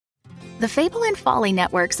The Fable and Folly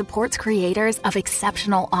Network supports creators of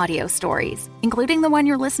exceptional audio stories, including the one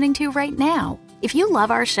you're listening to right now. If you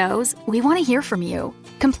love our shows, we want to hear from you.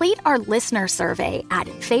 Complete our listener survey at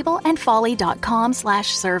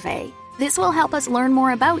fableandfolly.com/survey. This will help us learn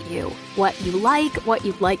more about you, what you like, what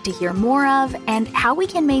you'd like to hear more of, and how we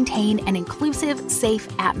can maintain an inclusive, safe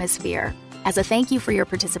atmosphere. As a thank you for your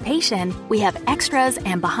participation, we have extras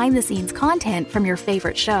and behind-the-scenes content from your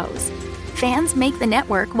favorite shows. Fans make the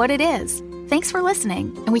network what it is. Thanks for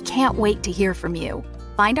listening, and we can't wait to hear from you.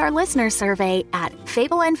 Find our listener survey at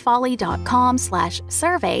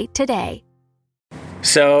fableandfolly.com/survey today.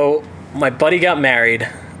 So, my buddy got married,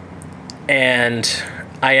 and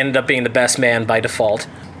I ended up being the best man by default.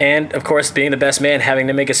 And, of course, being the best man, having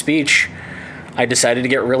to make a speech, I decided to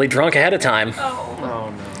get really drunk ahead of time. Oh,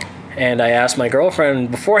 no. And I asked my girlfriend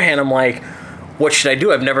beforehand, I'm like, what should I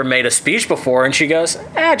do? I've never made a speech before. And she goes,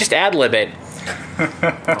 just ad-lib it.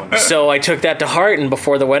 So I took that to heart, and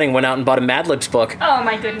before the wedding, went out and bought a Mad Libs book. Oh,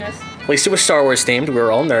 my goodness. At least it was Star Wars themed. We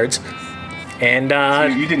were all nerds. And so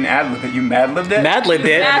you didn't ad-lib it, you Mad-libbed it? Mad-libbed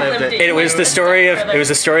it. It was the story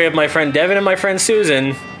of my friend Devin and my friend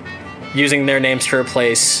Susan using their names to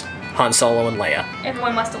replace Han Solo and Leia.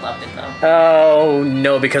 Everyone must have loved it, though. Oh,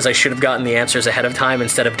 no, because I should have gotten the answers ahead of time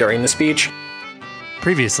instead of during the speech.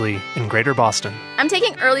 Previously in Greater Boston. I'm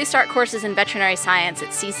taking early start courses in veterinary science at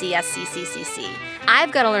CCSCCCC.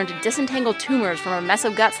 I've got to learn to disentangle tumors from a mess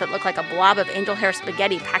of guts that look like a blob of angel hair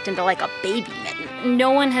spaghetti packed into like a baby mitten. No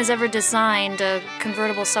one has ever designed a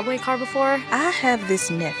convertible subway car before. I have this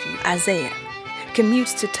nephew, Isaiah.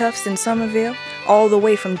 Commutes to Tufts in Somerville, all the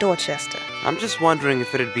way from Dorchester. I'm just wondering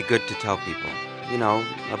if it'd be good to tell people,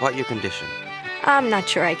 about your condition. I'm not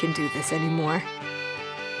sure I can do this anymore.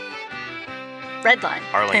 Redline.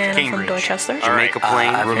 Arlington. Cambridge. From Dorchester. Jamaica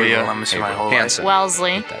Plain. Revere. Hanson.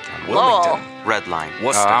 Wellesley. Lowell. Redline.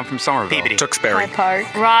 Worcester. I'm from Somerville. Peabody. Tewksbury. Hyde Park.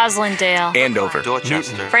 Roslindale. Andover.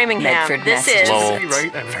 Dorchester. Framingham. Medford, this is Lowell.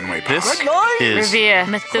 Fenway Park. This is Revere.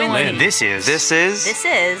 Methuen. This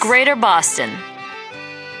is Greater Boston.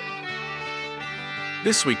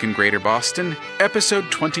 This week in Greater Boston, episode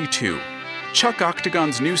 22. Chuck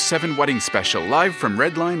Octagon's new 7 wedding special, live from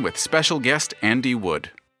Redline with special guest Andy Wood.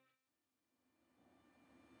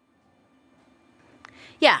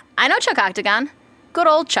 Yeah, I know Chuck Octagon. Good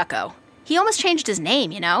old Chucko. He almost changed his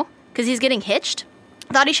name, because he's getting hitched.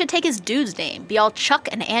 Thought he should take his dude's name, be all Chuck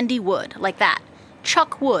and Andy Wood, like that.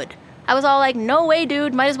 Chuck Wood. I was all like, no way,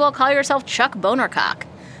 dude, might as well call yourself Chuck Bonercock.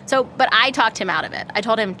 But I talked him out of it. I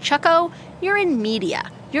told him, Chucko, you're in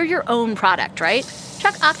media. You're your own product, right?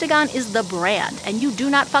 Chuck Octagon is the brand, and you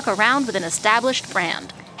do not fuck around with an established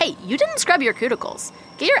brand. Hey, you didn't scrub your cuticles.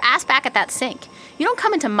 Get your ass back at that sink. You don't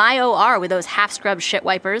come into my OR with those half-scrubbed shit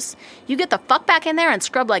wipers. You get the fuck back in there and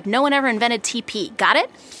scrub like no one ever invented TP. Got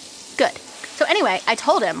it? Good. So anyway, I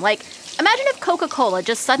told him, imagine if Coca-Cola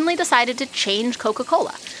just suddenly decided to change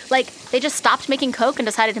Coca-Cola. They just stopped making Coke and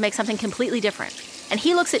decided to make something completely different. And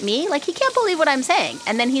he looks at me like he can't believe what I'm saying.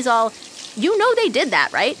 And then he's all, you know they did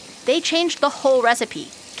that, right? They changed the whole recipe.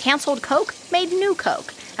 Canceled Coke, made new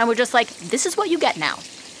Coke. And we're just like, this is what you get now.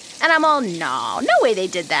 And I'm all, no way they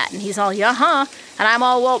did that. And he's all, yeah, And I'm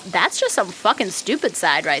all, well, that's just some fucking stupid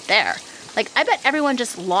side right there. I bet everyone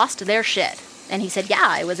just lost their shit. And he said,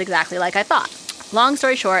 yeah, it was exactly like I thought. Long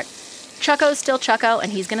story short, Chucko's still Chucko,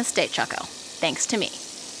 and he's gonna stay Chucko. Thanks to me.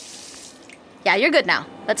 Yeah, you're good now.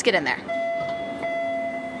 Let's get in there.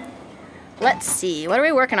 Let's see, what are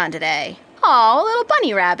we working on today? Oh, a little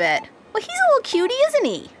bunny rabbit. Well, he's a little cutie, isn't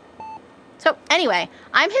he? So anyway,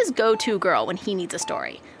 I'm his go-to girl when he needs a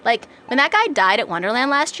story. When that guy died at Wonderland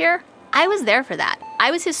last year, I was there for that. I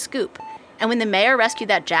was his scoop. And when the mayor rescued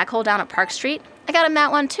that jackhole down at Park Street, I got him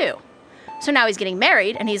that one too. So now he's getting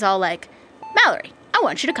married, and he's all like, Mallory, I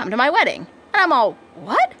want you to come to my wedding. And I'm all,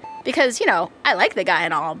 what? Because, I like the guy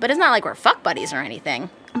and all, but it's not like we're fuck buddies or anything.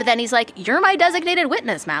 But then he's like, you're my designated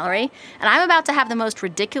witness, Mallory, and I'm about to have the most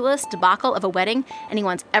ridiculous debacle of a wedding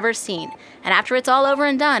anyone's ever seen. And after it's all over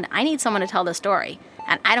and done, I need someone to tell the story.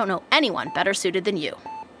 And I don't know anyone better suited than you.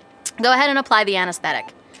 Go ahead and apply the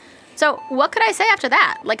anesthetic. So what could I say after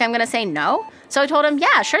that? I'm going to say no? So I told him,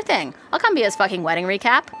 yeah, sure thing. I'll come be his fucking wedding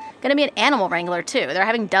recap. Gonna be an animal wrangler, too. They're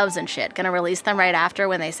having doves and shit. Gonna release them right after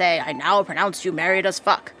when they say, I now pronounce you married as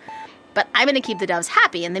fuck. But I'm gonna keep the doves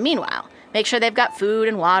happy in the meanwhile. Make sure they've got food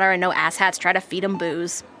and water and no asshats try to feed them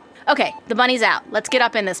booze. Okay, the bunny's out. Let's get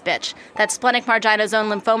up in this bitch. That splenic marginal zone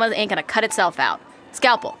lymphoma ain't gonna cut itself out.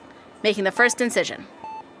 Scalpel. Making the first incision.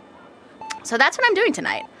 So that's what I'm doing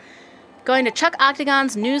tonight. Going to Chuck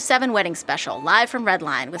Octagon's new 7 wedding special, live from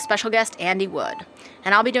Redline, with special guest Andy Wood.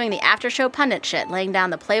 And I'll be doing the after-show pundit shit, laying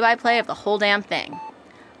down the play-by-play of the whole damn thing.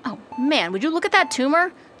 Oh, Man, would you look at that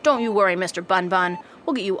tumor? Don't you worry, Mr. Bun Bun.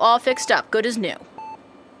 We'll get you all fixed up, good as new.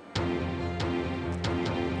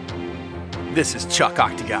 This is Chuck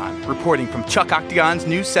Octagon, reporting from Chuck Octagon's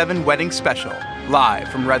new 7 wedding special, live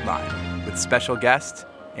from Redline, with special guest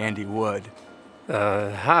Andy Wood.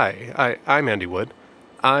 Hi, I'm Andy Wood.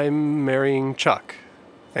 I'm marrying Chuck.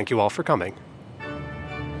 Thank you all for coming.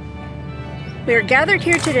 We are gathered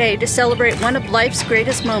here today to celebrate one of life's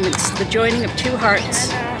greatest moments, the joining of two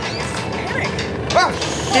hearts. Do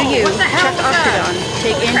you, Chuck Octagon,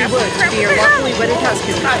 take Andy Wood to be your lawfully wedded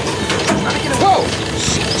husband? Whoa!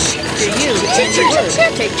 Do you, Andy Wood,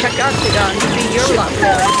 take Chuck Octagon to be your lawfully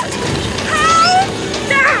wedded husband?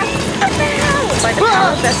 By the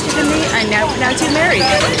power vested in me, I now pronounce you married.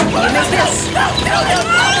 You may kiss.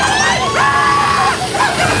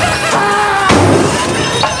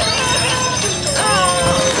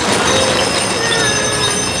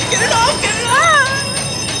 Get it off! Get it off!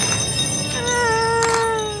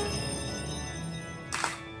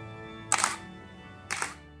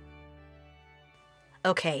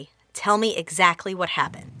 Okay, tell me exactly what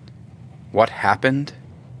happened. What happened?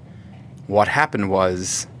 What happened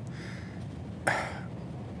was...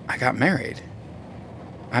 I got married.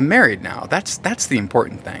 I'm married now. That's the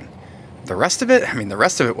important thing. The rest of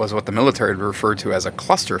it was what the military would refer to as a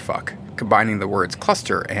clusterfuck, combining the words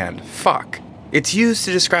cluster and fuck. It's used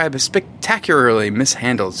to describe a spectacularly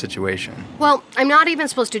mishandled situation. Well, I'm not even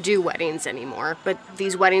supposed to do weddings anymore, but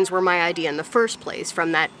these weddings were my idea in the first place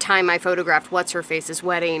from that time I photographed What's-Her-Face's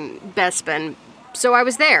wedding, Bespin. So I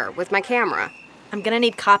was there with my camera. I'm gonna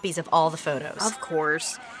need copies of all the photos. Of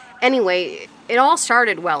course. Anyway, it all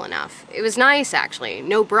started well enough. It was nice, actually.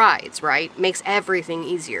 No brides, right? Makes everything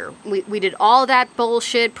easier. We did all that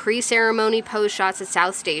bullshit pre-ceremony post shots at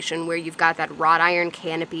South Station where you've got that wrought iron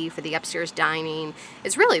canopy for the upstairs dining.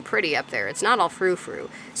 It's really pretty up there. It's not all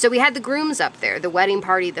frou-frou. So we had the grooms up there, the wedding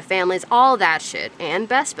party, the families, all that shit, and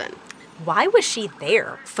Bespin. Why was she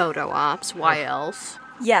there? Photo ops. Why else?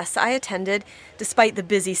 Yes, I attended, despite the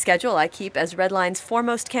busy schedule I keep as Redline's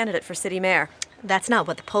foremost candidate for city mayor. That's not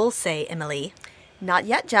what the polls say, Emily. Not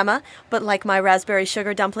yet, Gemma, but like my raspberry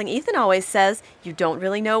sugar dumpling Ethan always says, you don't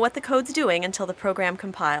really know what the code's doing until the program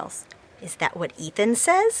compiles. Is that what Ethan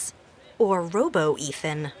says? Or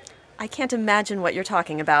Robo-Ethan? I can't imagine what you're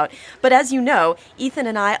talking about, but as you know, Ethan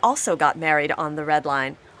and I also got married on the Red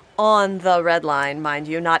Line. On the Red Line, mind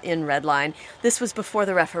you, not in Red Line. This was before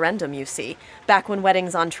the referendum, you see. Back when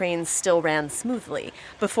weddings on trains still ran smoothly.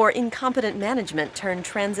 Before incompetent management turned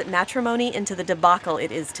transit matrimony into the debacle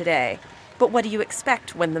it is today. But what do you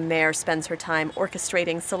expect when the mayor spends her time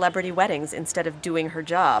orchestrating celebrity weddings instead of doing her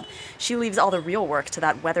job? She leaves all the real work to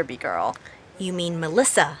that Weatherby girl. You mean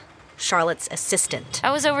Melissa, Charlotte's assistant.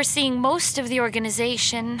 I was overseeing most of the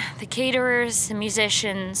organization, the caterers, the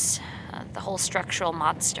musicians, the whole structural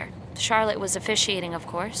monster. Charlotte was officiating, of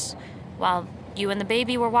course, while you and the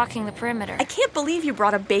baby were walking the perimeter. I can't believe you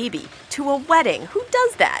brought a baby to a wedding. Who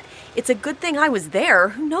does that? It's a good thing I was there.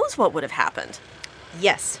 Who knows what would have happened?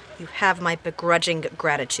 Yes, you have my begrudging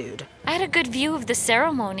gratitude. I had a good view of the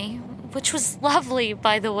ceremony, which was lovely,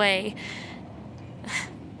 by the way.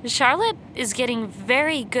 Charlotte is getting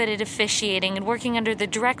very good at officiating and working under the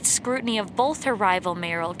direct scrutiny of both her rival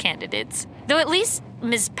mayoral candidates. Though at least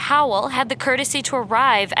Ms. Powell had the courtesy to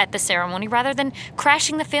arrive at the ceremony rather than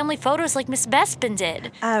crashing the family photos like Miss Bespin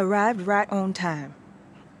did. I arrived right on time.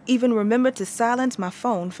 Even remembered to silence my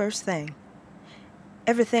phone first thing.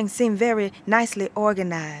 Everything seemed very nicely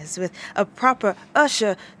organized, with a proper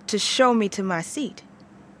usher to show me to my seat.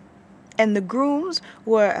 And the grooms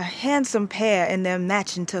were a handsome pair in their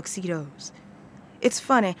matching tuxedos. It's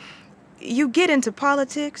funny, you get into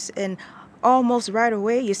politics and almost right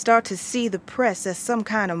away you start to see the press as some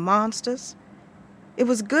kind of monsters. It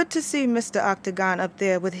was good to see Mr. Octagon up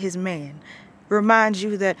there with his man. Reminds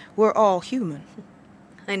you that we're all human.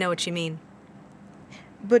 I know what you mean.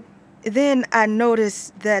 But then I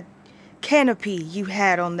noticed that canopy you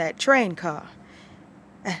had on that train car.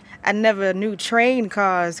 I never knew train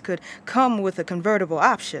cars could come with a convertible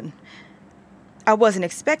option. I wasn't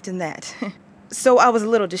expecting that. So I was a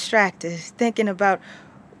little distracted, thinking about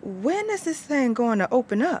when is this thing going to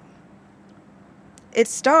open up? It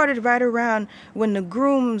started right around when the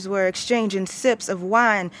grooms were exchanging sips of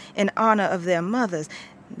wine in honor of their mothers.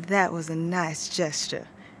 That was a nice gesture.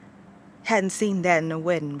 Hadn't seen that in a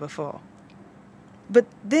wedding before. But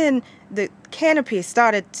then the canopy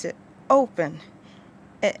started to open.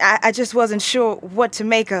 I just wasn't sure what to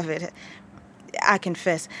make of it. I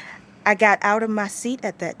confess, I got out of my seat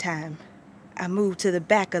at that time. I moved to the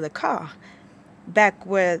back of the car, back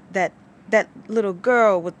where that little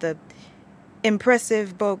girl with the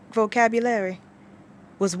impressive vocabulary.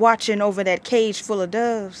 Was watching over that cage full of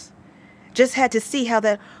doves. Just had to see how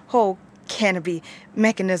that whole canopy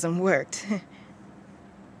mechanism worked.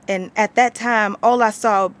 And at that time, all I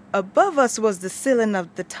saw above us was the ceiling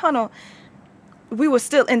of the tunnel. We were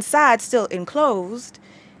still inside, still enclosed.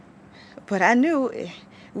 But I knew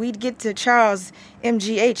we'd get to Charles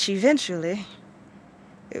MGH eventually.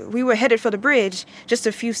 We were headed for the bridge, just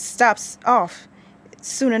a few stops off.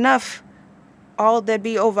 Soon enough, all there'd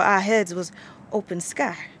be over our heads was open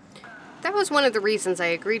sky. That was one of the reasons I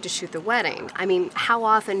agreed to shoot the wedding. I mean, how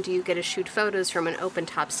often do you get to shoot photos from an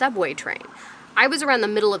open-top subway train? I was around the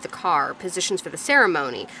middle of the car, positions for the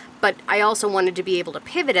ceremony, but I also wanted to be able to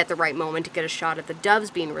pivot at the right moment to get a shot at the doves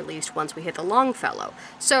being released once we hit the Longfellow.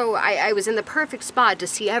 So I was in the perfect spot to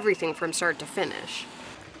see everything from start to finish.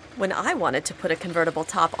 When I wanted to put a convertible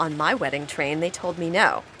top on my wedding train, they told me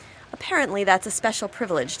no. Apparently, that's a special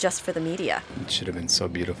privilege just for the media. It should have been so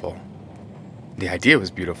beautiful. The idea was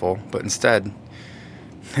beautiful, but instead,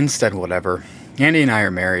 whatever. Andy and I are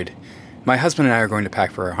married. My husband and I are going to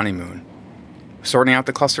pack for our honeymoon. Sorting out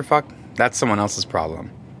the clusterfuck? That's someone else's problem.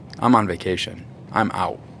 I'm on vacation. I'm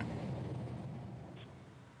out.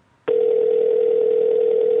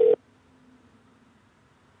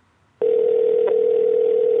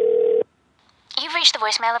 You've reached the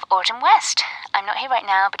voicemail of Autumn West. I'm not here right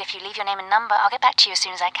now, but if you leave your name and number, I'll get back to you as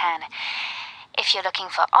soon as I can. If you're looking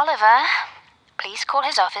for Oliver, please call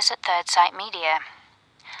his office at Third Sight Media.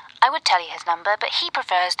 I would tell you his number, but he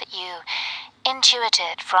prefers that you intuit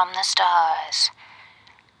it from the stars.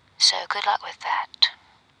 So good luck with that.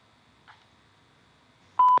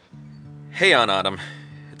 Hey, Aunt Autumn.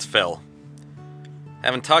 It's Phil.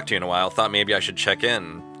 Haven't talked to you in a while. Thought maybe I should check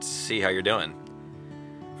in, see how you're doing.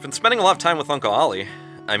 I've been spending a lot of time with Uncle Ollie.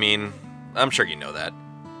 I mean, I'm sure you know that.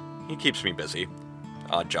 He keeps me busy.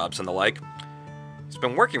 Odd jobs and the like. He's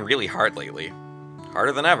been working really hard lately.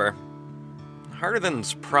 Harder than ever. Harder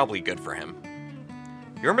than's probably good for him.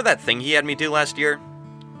 You remember that thing he had me do last year?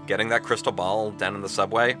 Getting that crystal ball down in the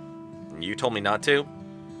subway? And you told me not to?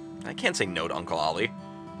 I can't say no to Uncle Ollie.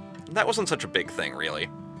 That wasn't such a big thing, really.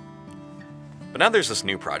 But now there's this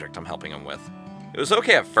new project I'm helping him with. It was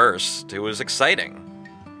okay at first. It was exciting.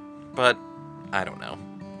 But, I don't know.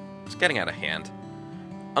 It's getting out of hand.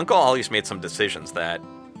 Uncle Ollie's made some decisions that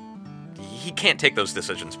he can't take those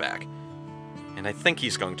decisions back. And I think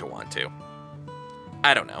he's going to want to.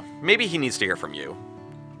 I don't know. Maybe he needs to hear from you.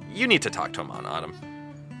 You need to talk to him, Aunt Autumn.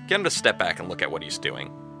 Get him to step back and look at what he's doing.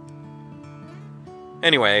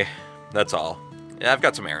 Anyway, that's all. Yeah, I've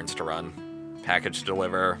got some errands to run. Package to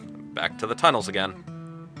deliver. Back to the tunnels again.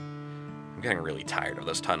 I'm getting really tired of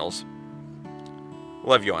those tunnels.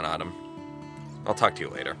 Love you, Aunt Autumn. I'll talk to you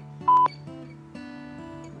later.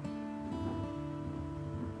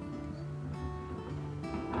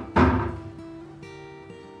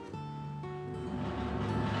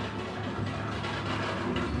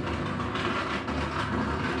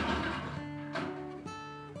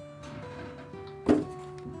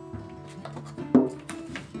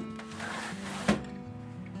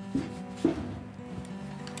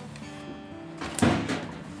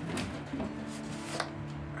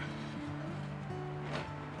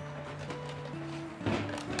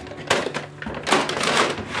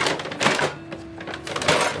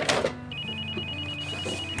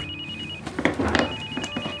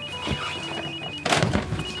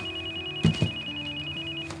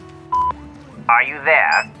 Are you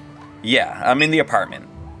there? Yeah, I'm in the apartment.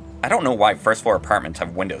 I don't know why first floor apartments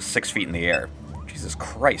have windows 6 feet in the air. Jesus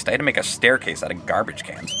Christ, I had to make a staircase out of garbage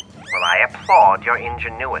cans. Well, I applaud your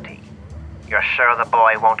ingenuity. You're sure the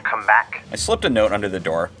boy won't come back? I slipped a note under the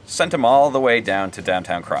door, sent him all the way down to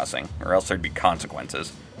Downtown Crossing, or else there'd be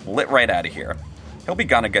consequences. Lit right out of here. He'll be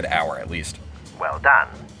gone a good hour at least. Well done.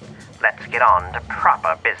 Let's get on to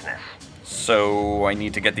proper business. So, I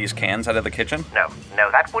need to get these cans out of the kitchen? No,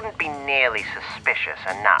 that wouldn't be nearly suspicious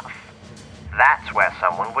enough. That's where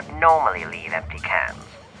someone would normally leave empty cans.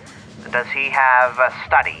 Does he have a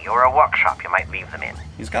study or a workshop you might leave them in?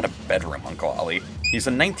 He's got a bedroom, Uncle Ollie. He's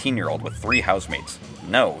a 19-year-old with 3 housemates.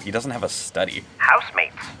 No, he doesn't have a study.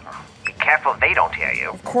 Housemates? Be careful they don't hear you.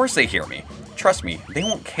 Of course they hear me. Trust me, they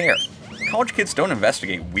won't care. College kids don't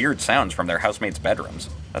investigate weird sounds from their housemates' bedrooms.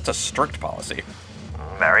 That's a strict policy.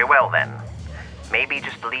 Very well, then. Maybe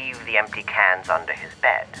just leave the empty cans under his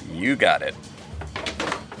bed. You got it.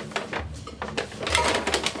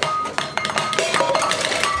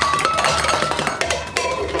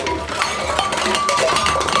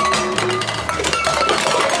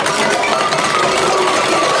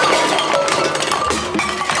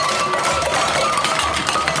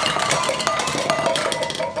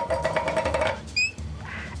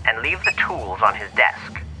 and leave the tools on his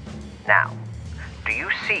desk. Now, do you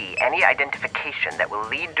see any identification that will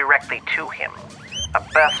lead directly to him? A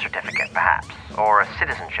birth certificate, perhaps, or a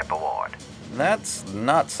citizenship award? That's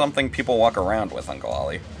not something people walk around with, Uncle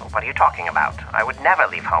Ollie. What are you talking about? I would never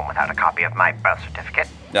leave home without a copy of my birth certificate.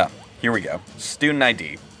 Yeah, here we go. Student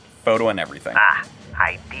ID, photo and everything. Ah,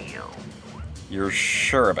 ideal. You're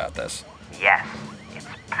sure about this? Yes, it's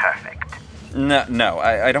perfect. No,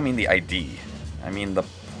 I don't mean the ID. I mean the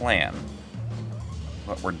plan.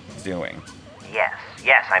 What we're doing.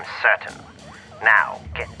 Yes, I'm certain. Now,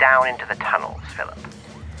 get down into the tunnels, Philip.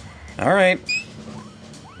 All right.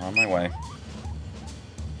 On my way.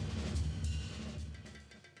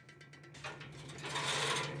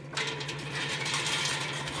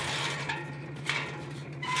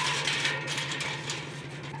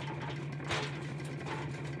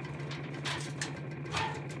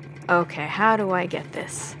 Okay, how do I get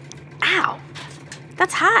this? Ow!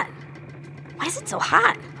 That's hot. Why is it so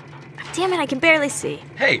hot? Damn it, I can barely see.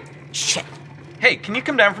 Hey! Shit. Hey, can you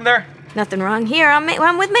come down from there? Nothing wrong here. I'm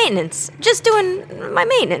with maintenance. Just doing my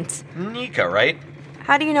maintenance. Nika, right?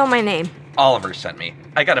 How do you know my name? Oliver sent me.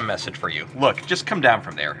 I got a message for you. Look, just come down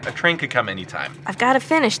from there. A train could come anytime. I've got to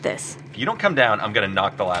finish this. If you don't come down, I'm gonna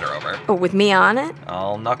knock the ladder over. Oh, with me on it?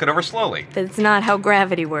 I'll knock it over slowly. That's not how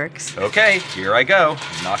gravity works. Okay, here I go.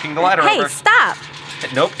 Knocking the ladder over. Hey, stop!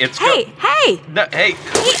 Nope, it's Hey! No, hey!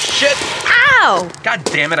 Shit! Ow! God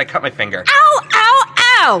damn it, I cut my finger.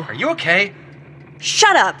 Ow! Are you okay?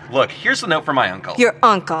 Shut up! Look, here's the note from my uncle. Your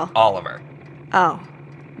uncle? Oliver. Oh.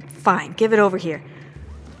 Fine, give it over here.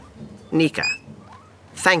 Nika,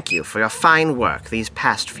 thank you for your fine work these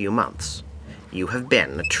past few months. You have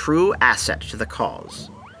been a true asset to the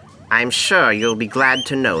cause. I'm sure you'll be glad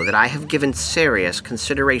to know that I have given serious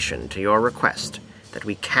consideration to your request that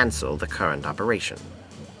we cancel the current operation,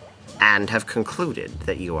 and have concluded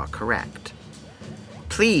that you are correct.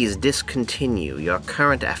 Please discontinue your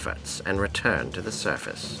current efforts and return to the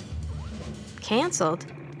surface. Canceled?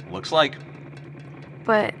 Looks like.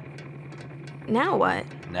 But now what?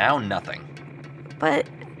 Now nothing. But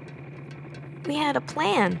we had a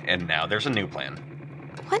plan. And now there's a new plan.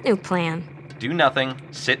 What new plan? Do nothing,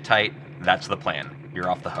 sit tight, that's the plan. You're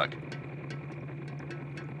off the hook.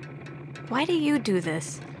 Why do you do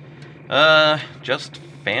this? Just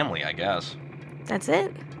family, I guess. That's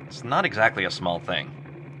it? It's not exactly a small thing.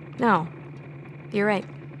 No. You're right.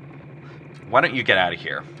 Why don't you get out of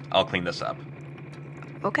here? I'll clean this up.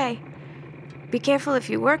 Okay. Be careful if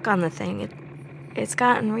you work on the thing. It's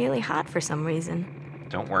gotten really hot for some reason.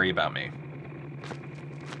 Don't worry about me.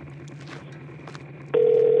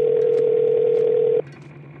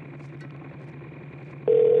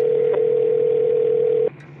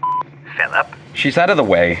 Philip? She's out of the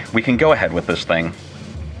way. We can go ahead with this thing.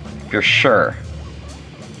 If you're sure.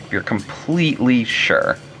 If you're completely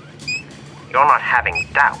sure. You're not having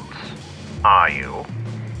doubts, are you?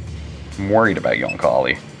 I'm worried about you, Uncle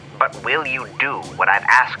Ollie. But will you do what I've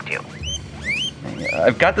asked you?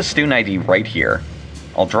 I've got the student ID right here.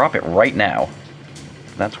 I'll drop it right now.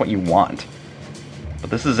 If that's what you want. But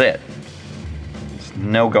this is it. There's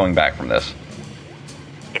no going back from this.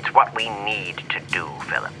 It's what we need to do,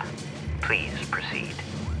 Philip. Please proceed.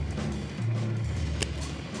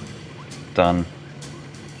 Done.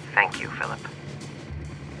 Thank you, Philip.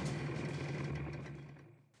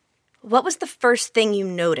 What was the first thing you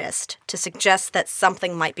noticed to suggest that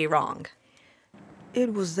something might be wrong?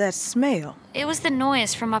 It was that smell. It was the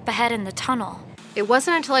noise from up ahead in the tunnel. It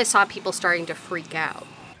wasn't until I saw people starting to freak out.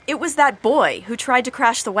 It was that boy who tried to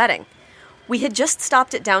crash the wedding. We had just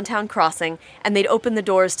stopped at Downtown Crossing, and they'd opened the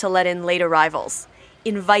doors to let in late arrivals.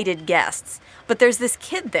 Invited guests. But there's this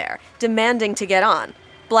kid there, demanding to get on.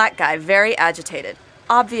 Black guy, very agitated.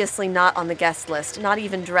 Obviously not on the guest list, not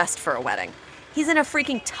even dressed for a wedding. He's in a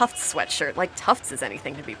freaking Tufts sweatshirt, like Tufts is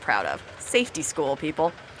anything to be proud of. Safety school,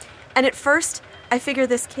 people. And at first, I figure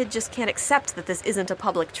this kid just can't accept that this isn't a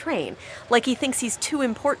public train. Like he thinks he's too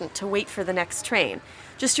important to wait for the next train.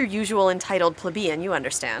 Just your usual entitled plebeian, you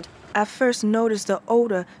understand. I first noticed the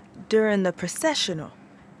odor during the processional.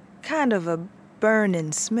 Kind of a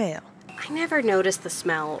burning smell. I never noticed the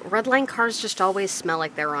smell. Red line cars just always smell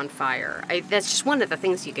like they're on fire. That's just one of the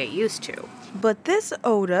things you get used to. But this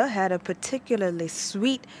odor had a particularly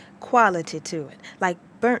sweet quality to it, like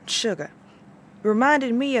burnt sugar.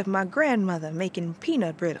 Reminded me of my grandmother making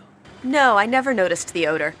peanut brittle. No, I never noticed the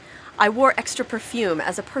odor. I wore extra perfume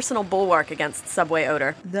as a personal bulwark against subway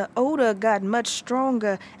odor. The odor got much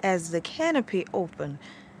stronger as the canopy opened.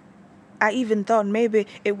 I even thought maybe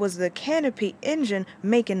it was the canopy engine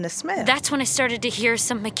making the smell. That's when I started to hear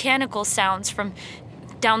some mechanical sounds from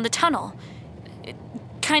down the tunnel.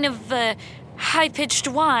 kind of high-pitched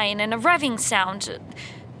whine and a revving sound.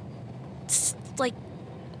 It's like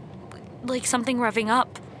something revving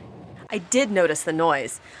up. I did notice the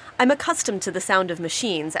noise. I'm accustomed to the sound of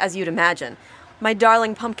machines, as you'd imagine. My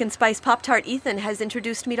darling pumpkin spice Pop-Tart Ethan has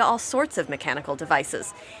introduced me to all sorts of mechanical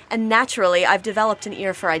devices, and naturally I've developed an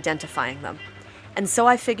ear for identifying them. And so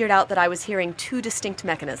I figured out that I was hearing two distinct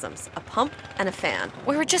mechanisms, a pump and a fan.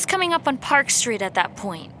 We were just coming up on Park Street at that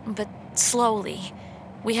point, but slowly.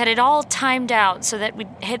 We had it all timed out so that we'd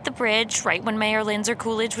hit the bridge right when Mayor Lindsay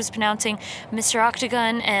Coolidge was pronouncing Mr.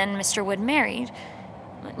 Octagon and Mr. Wood married.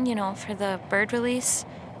 You know, for the bird release.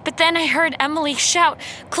 But then I heard Emily shout,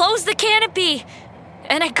 "Close the canopy!"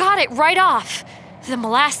 And I got it right off. The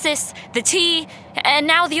molasses, the tea, and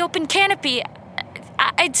now the open canopy.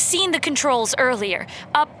 I'd seen the controls earlier,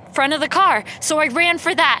 up front of the car, so I ran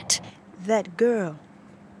for that. That girl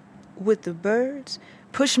with the birds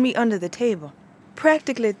pushed me under the table,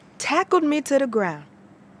 practically tackled me to the ground,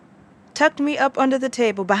 tucked me up under the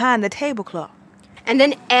table behind the tablecloth. And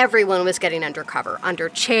then everyone was getting under cover, under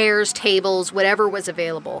chairs, tables, whatever was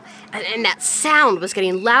available. And that sound was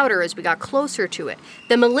getting louder as we got closer to it.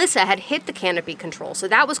 The Melissa had hit the canopy control, so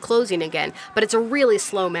that was closing again, but it's a really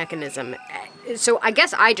slow mechanism. So I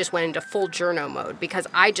guess I just went into full journo mode because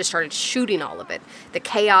I just started shooting all of it. The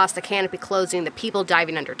chaos, the canopy closing, the people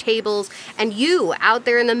diving under tables, and you out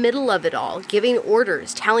there in the middle of it all, giving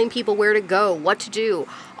orders, telling people where to go, what to do,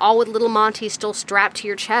 all with little Monty still strapped to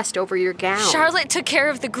your chest over your gown. Charlotte took care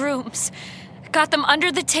of the grooms, got them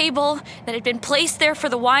under the table that had been placed there for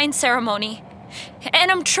the wine ceremony.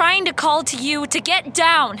 And I'm trying to call to you to get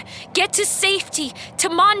down, get to safety, to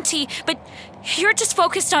Monty, but you're just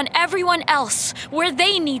focused on everyone else, where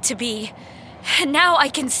they need to be. And now I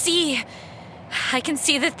can see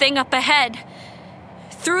the thing up ahead,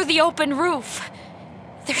 through the open roof.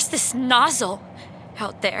 There's this nozzle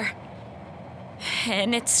out there.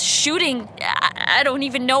 And it's shooting, I don't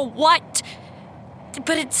even know what,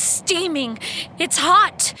 but it's steaming, it's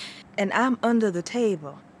hot. And I'm under the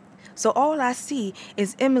table, so all I see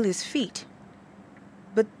is Emily's feet.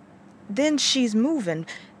 But then she's moving,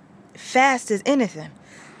 fast as anything.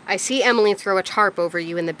 I see Emily throw a tarp over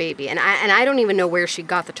you and the baby, and I don't even know where she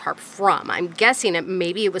got the tarp from. I'm guessing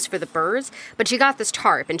maybe it was for the birds, but she got this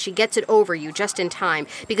tarp, and she gets it over you just in time,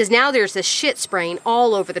 because now there's this shit spraying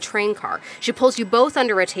all over the train car. She pulls you both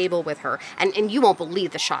under a table with her, and you won't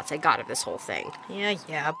believe the shots I got of this whole thing.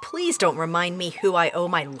 Yeah, please don't remind me who I owe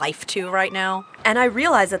my life to right now. And I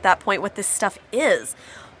realize at that point what this stuff is.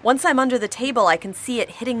 Once I'm under the table, I can see it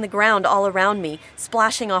hitting the ground all around me,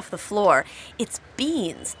 splashing off the floor. It's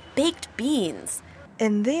beans, baked beans.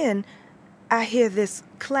 And then I hear this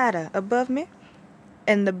clatter above me,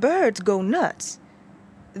 and the birds go nuts.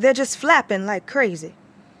 They're just flapping like crazy.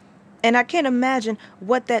 And I can't imagine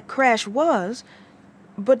what that crash was,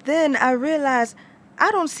 but then I realize I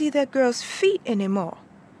don't see that girl's feet anymore,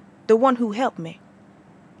 the one who helped me.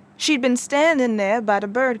 She'd been standing there by the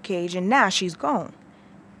bird cage, and now she's gone.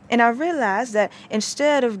 And I realized that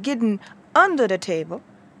instead of getting under the table,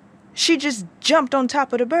 she just jumped on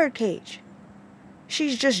top of the bird cage.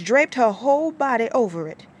 She's just draped her whole body over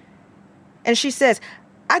it. And she says,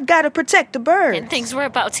 "I gotta protect the birds." And things were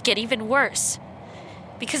about to get even worse,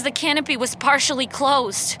 because the canopy was partially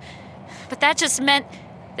closed. But that just meant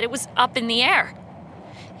that it was up in the air.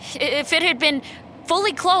 If it had been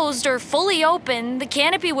fully closed or fully open, the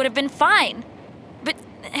canopy would have been fine. But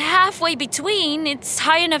halfway between, it's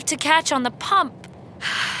high enough to catch on the pump.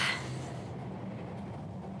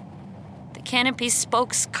 The canopy's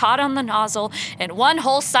spokes caught on the nozzle, and one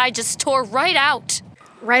whole side just tore right out.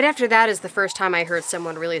 Right after that is the first time I heard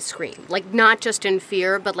someone really scream. Like, not just in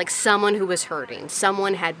fear, but like someone who was hurting.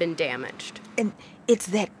 Someone had been damaged. And it's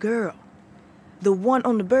that girl, the one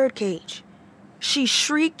on the bird cage. She's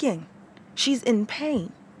shrieking. She's in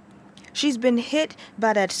pain. She's been hit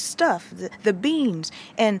by that stuff, the beans,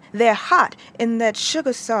 and they're hot in that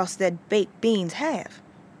sugar sauce that baked beans have.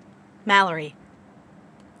 Mallory.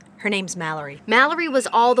 Her name's Mallory. Mallory was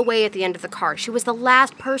all the way at the end of the car. She was the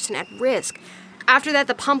last person at risk. After that,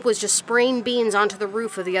 the pump was just spraying beans onto the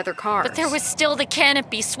roof of the other cars. But there was still the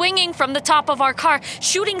canopy swinging from the top of our car,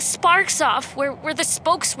 shooting sparks off where the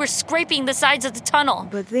spokes were scraping the sides of the tunnel.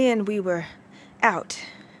 But then we were out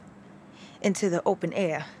into the open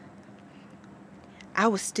air. I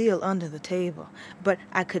was still under the table, but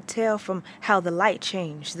I could tell from how the light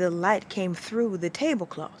changed. The light came through the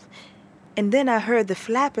tablecloth. And then I heard the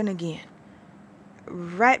flapping again,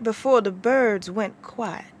 right before the birds went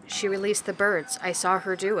quiet. She released the birds. I saw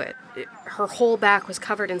her do it. Her whole back was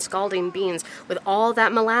covered in scalding beans with all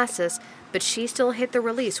that molasses, but she still hit the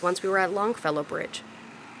release once we were at Longfellow Bridge.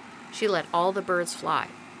 She let all the birds fly.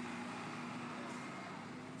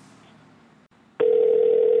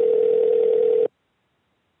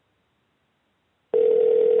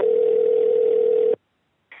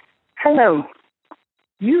 Hello.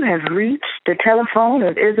 You have reached the telephone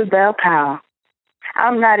of Isabel Powell.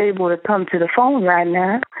 I'm not able to come to the phone right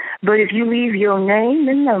now, but if you leave your name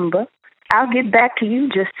and number, I'll get back to you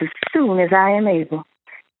just as soon as I am able.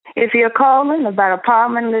 If you're calling about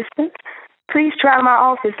apartment listings, please try my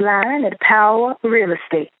office line at Power Real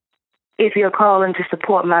Estate. If you're calling to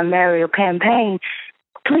support my mayoral campaign,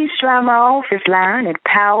 please try my office line at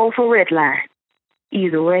Power for Redline.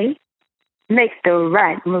 Either way, make the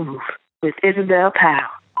right move with Isabel Powell.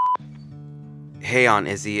 Hey, Aunt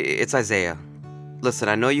Izzy, it's Isaiah. Listen,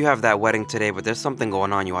 I know you have that wedding today, but there's something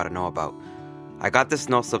going on you ought to know about. I got this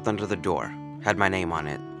note slipped under the door. Had my name on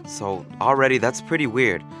it. So already that's pretty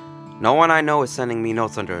weird. No one I know is sending me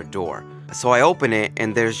notes under a door. So I open it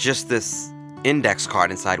and there's just this index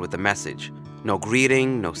card inside with a message. No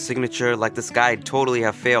greeting, no signature, like this guy totally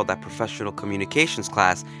have failed that professional communications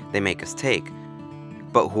class they make us take.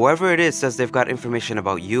 But whoever it is says they've got information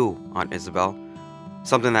about you, Aunt Isabel.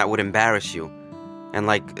 Something that would embarrass you. And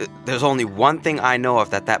there's only one thing I know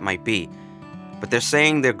of that might be. But they're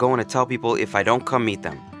saying they're going to tell people if I don't come meet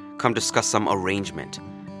them, come discuss some arrangement.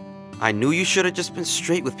 I knew you should have just been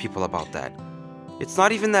straight with people about that. It's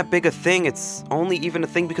not even that big a thing, it's only even a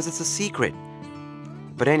thing because it's a secret.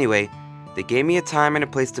 But anyway, they gave me a time and a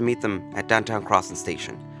place to meet them at Downtown Crossing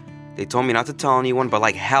Station. They told me not to tell anyone, but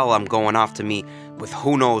like hell I'm going off to meet with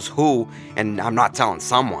who knows who, and I'm not telling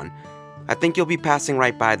someone. I think you'll be passing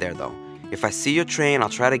right by there though. If I see your train, I'll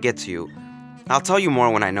try to get to you. I'll tell you more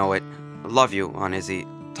when I know it. Love you, Aunt Izzy.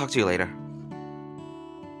 Talk to you later.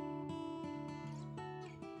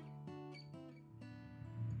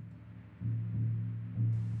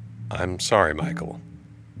 I'm sorry, Michael,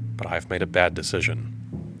 but I've made a bad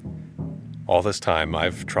decision. All this time,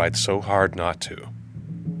 I've tried so hard not to.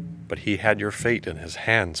 But he had your fate in his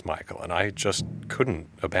hands, Michael, and I just couldn't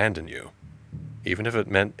abandon you, even if it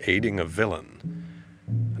meant aiding a villain.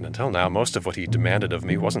 And until now, most of what he demanded of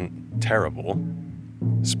me wasn't terrible.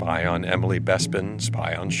 Spy on Emily Bespin,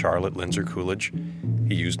 spy on Charlotte Lindsay Coolidge.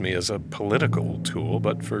 He used me as a political tool,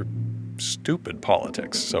 but for stupid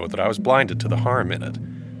politics, so that I was blinded to the harm in it.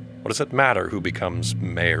 What does it matter who becomes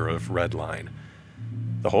mayor of Redline?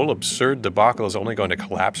 The whole absurd debacle is only going to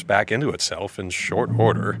collapse back into itself in short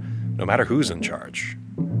order, no matter who's in charge.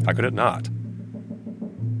 How could it not?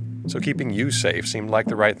 So keeping you safe seemed like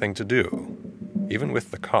the right thing to do, even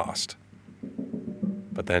with the cost.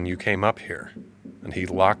 But then you came up here, and he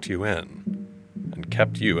locked you in, and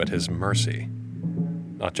kept you at his mercy.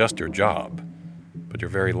 Not just your job, but your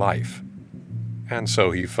very life. And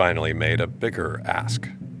so he finally made a bigger ask.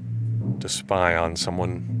 To spy on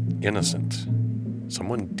someone innocent,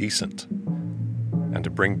 someone decent, and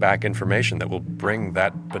to bring back information that will bring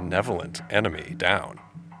that benevolent enemy down.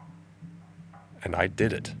 And I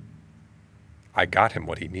did it. I got him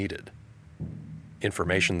what he needed.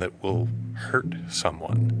 Information that will hurt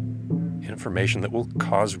someone. Information that will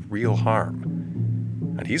cause real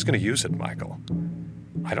harm. And he's going to use it, Michael.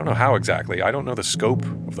 I don't know how exactly. I don't know the scope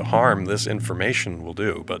of the harm this information will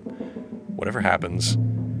do, but whatever happens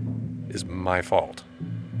is my fault.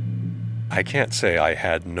 I can't say I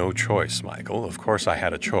had no choice, Michael. Of course I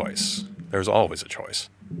had a choice. There's always a choice.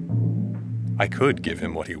 I could give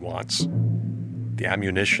him what he wants. The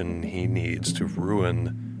ammunition he needs to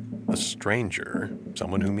ruin a stranger,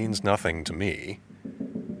 someone who means nothing to me.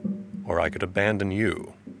 Or I could abandon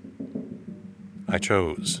you. I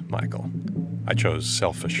chose, Michael. I chose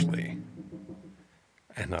selfishly.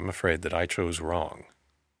 And I'm afraid that I chose wrong.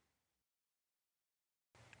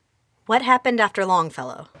 What happened after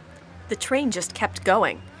Longfellow? The train just kept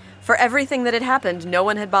going. For everything that had happened, no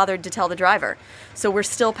one had bothered to tell the driver. So we're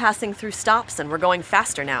still passing through stops and we're going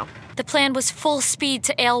faster now. The plan was full speed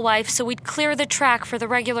to Alewife so we'd clear the track for the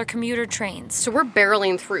regular commuter trains. So we're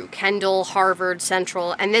barreling through Kendall, Harvard,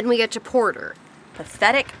 Central, and then we get to Porter.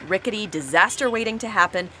 Pathetic, rickety, disaster waiting to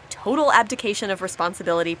happen, total abdication of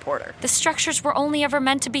responsibility, Porter. The structures were only ever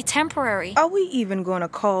meant to be temporary. Are we even going to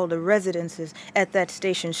call the residences at that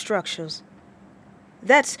station structures?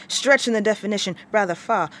 That's stretching the definition rather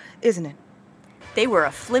far, isn't it? They were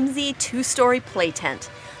a flimsy, two-story play tent.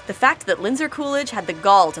 The fact that Lindsay Coolidge had the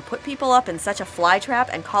gall to put people up in such a flytrap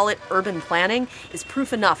and call it urban planning is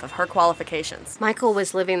proof enough of her qualifications. Michael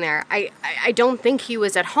was living there. I don't think he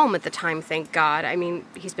was at home at the time, thank God. I mean,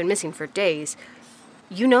 he's been missing for days.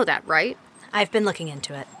 You know that, right? I've been looking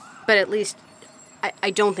into it. But at least, I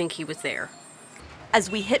don't think he was there. As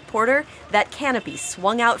we hit Porter, that canopy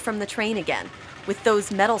swung out from the train again. with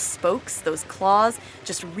those metal spokes, those claws,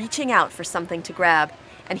 just reaching out for something to grab.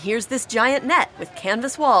 And here's this giant net with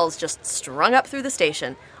canvas walls just strung up through the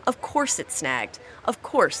station. Of course it snagged. Of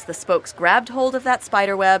course the spokes grabbed hold of that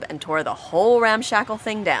spider web and tore the whole ramshackle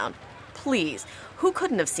thing down. Please, who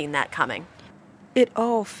couldn't have seen that coming? It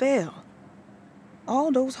all fell.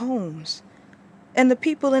 All those homes. And the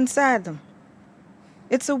people inside them.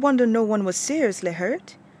 It's a wonder no one was seriously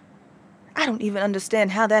hurt. I don't even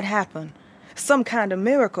understand how that happened. Some kind of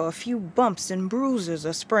miracle, a few bumps and bruises,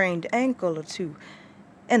 a sprained ankle or two,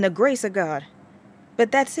 and the grace of God.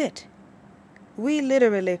 But that's it. We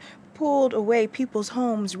literally pulled away people's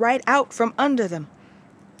homes right out from under them,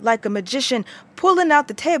 like a magician pulling out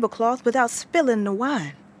the tablecloth without spilling the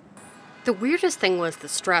wine. The weirdest thing was the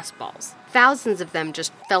stress balls. Thousands of them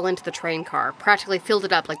just fell into the train car, practically filled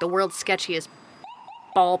it up like the world's sketchiest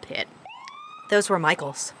ball pit. Those were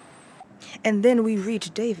Michael's. And then we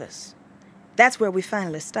reached Davis. That's where we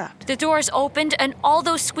finally stopped. The doors opened and all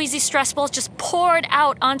those squeezy stress balls just poured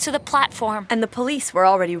out onto the platform. And the police were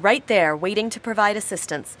already right there waiting to provide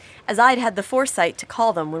assistance, as I'd had the foresight to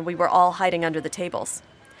call them when we were all hiding under the tables.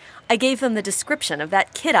 I gave them the description of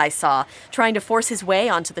that kid I saw trying to force his way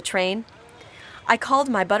onto the train. I called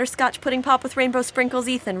my butterscotch pudding pop with rainbow sprinkles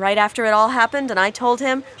Ethan right after it all happened, and I told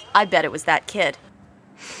him I bet it was that kid.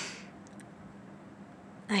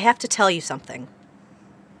 I have to tell you something.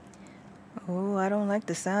 Oh, I don't like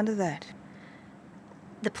the sound of that.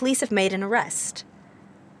 The police have made an arrest.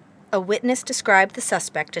 A witness described the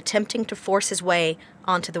suspect attempting to force his way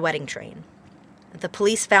onto the wedding train. The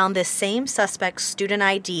police found this same suspect's student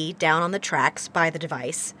ID down on the tracks by the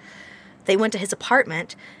device. They went to his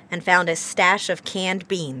apartment and found a stash of canned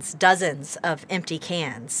beans, dozens of empty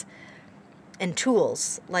cans, and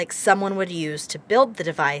tools like someone would use to build the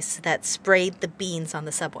device that sprayed the beans on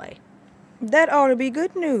the subway. That ought to be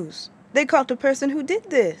good news. They caught the person who did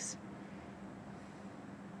this.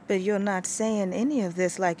 But you're not saying any of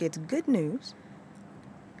this like it's good news.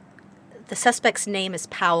 The suspect's name is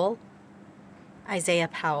Powell. Isaiah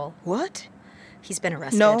Powell. What? He's been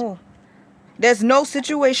arrested. No. There's no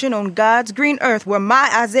situation on God's green earth where my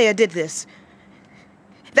Isaiah did this.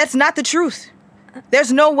 That's not the truth.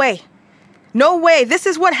 There's no way. No way. This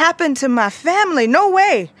is what happened to my family. No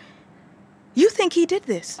way. You think he did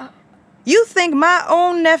this? You think my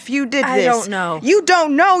own nephew did this? I don't know. You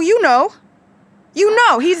don't know. You know. You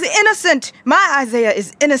know. He's innocent. My Isaiah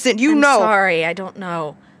is innocent. You know. I'm sorry. I don't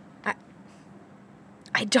know.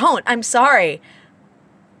 I don't. I'm sorry.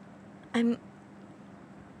 I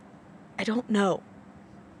don't know.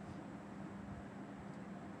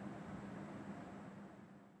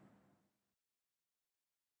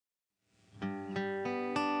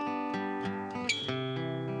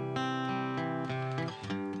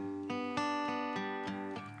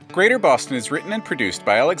 Greater Boston is written and produced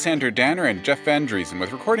by Alexander Danner and Jeff Van Driesen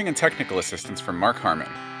with recording and technical assistance from Mark Harmon.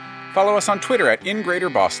 Follow us on Twitter at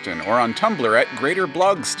 @InGreaterBoston or on Tumblr at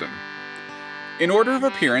GreaterBlogston. In order of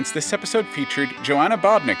appearance, this episode featured Joanna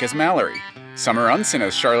Bodnick as Mallory, Summer Unson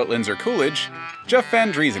as Charlotte Lindsay Coolidge, Jeff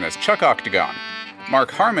Van Driesen as Chuck Octagon,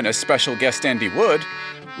 Mark Harmon as special guest Andy Wood,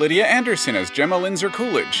 Lydia Anderson as Gemma Lindsay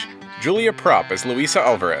Coolidge, Julia Propp as Luisa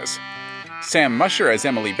Alvarez, Sam Musher as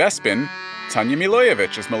Emily Bespin, Tanya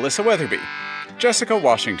Milojevic as Melissa Weatherby, Jessica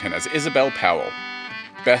Washington as Isabel Powell,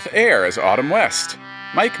 Beth Eyre as Autumn West,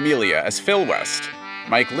 Mike Melia as Phil West,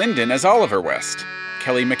 Mike Linden as Oliver West,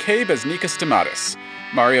 Kelly McCabe as Nika Stamatis,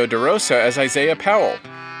 Mario DeRosa as Isaiah Powell,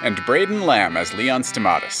 and Braden Lamb as Leon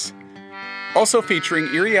Stamatis. Also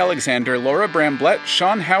featuring Erie Alexander, Laura Bramblett,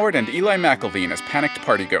 Sean Howard, and Eli McElveen as panicked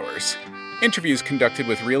partygoers. Interviews conducted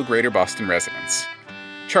with real Greater Boston residents.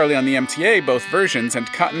 Charlie on the MTA, both versions,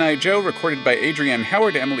 and Cotton Eye Joe recorded by Adrienne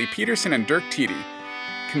Howard, Emily Peterson, and Dirk Teedy.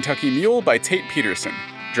 Kentucky Mule by Tate Peterson.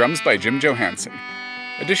 Drums by Jim Johansson.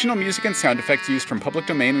 Additional music and sound effects used from public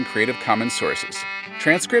domain and Creative Commons sources.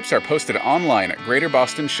 Transcripts are posted online at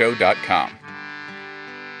greaterbostonshow.com.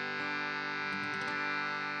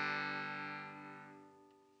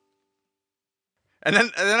 And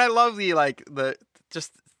then I love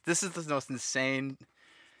this is the most insane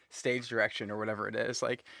stage direction or whatever it is.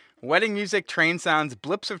 Like, wedding music, train sounds,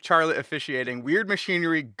 blips of Charlotte officiating, weird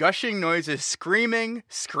machinery, gushing noises, screaming,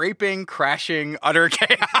 scraping, crashing, utter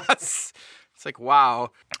chaos. It's like,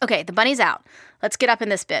 wow. Okay, the bunny's out. Let's get up in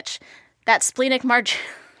this bitch. That splenic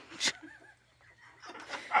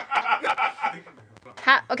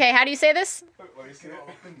Okay, how do you say this?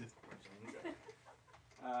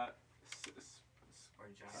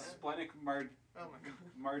 Splenic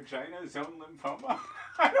margina zone lymphoma?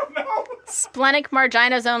 I don't know. Splenic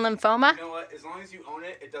margina zone lymphoma? You know what? As long as you own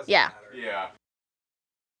it, it doesn't Yeah. matter. Yeah.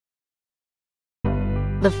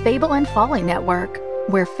 the Fable and Folly Network,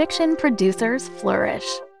 where fiction producers flourish.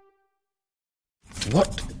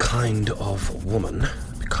 What kind of woman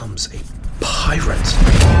becomes a pirate?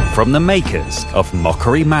 From the makers of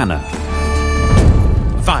Mockery Manor.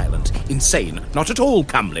 Violent, insane, not at all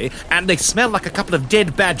comely, and they smell like a couple of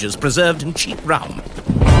dead badgers preserved in cheap rum.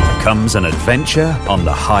 Comes an adventure on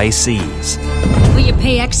the high seas. Will you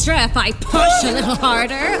pay extra if I push a little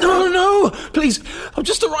harder? No, please. I'm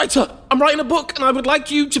just a writer. I'm writing a book and I would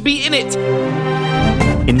like you to be in it.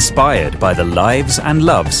 Inspired by the lives and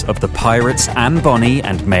loves of the pirates Anne Bonny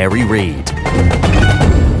and Mary Read.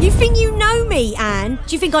 You think you know me, Anne?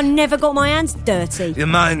 Do you think I never got my hands dirty? Your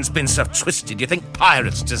mind's been so twisted, you think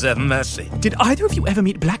pirates deserve mercy. Did either of you ever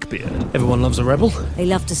meet Blackbeard? Everyone loves a rebel. They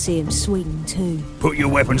love to see him swing, too. Put your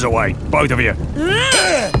weapons away, both of you.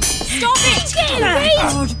 Stop it!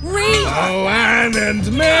 God, Read! Oh, Anne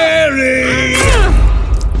and Mary!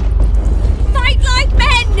 Fight like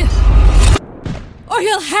men! Or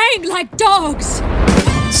you'll hang like dogs!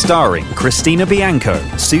 Starring Christina Bianco,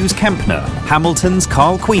 Suze Kempner, Hamilton's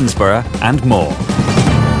Carl Queensborough, and more.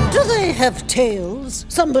 Do they have tails?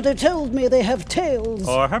 Somebody told me they have tails.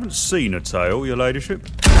 I haven't seen a tail, your ladyship.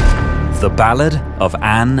 The Ballad of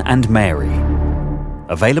Anne and Mary.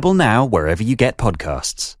 Available now wherever you get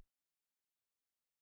podcasts.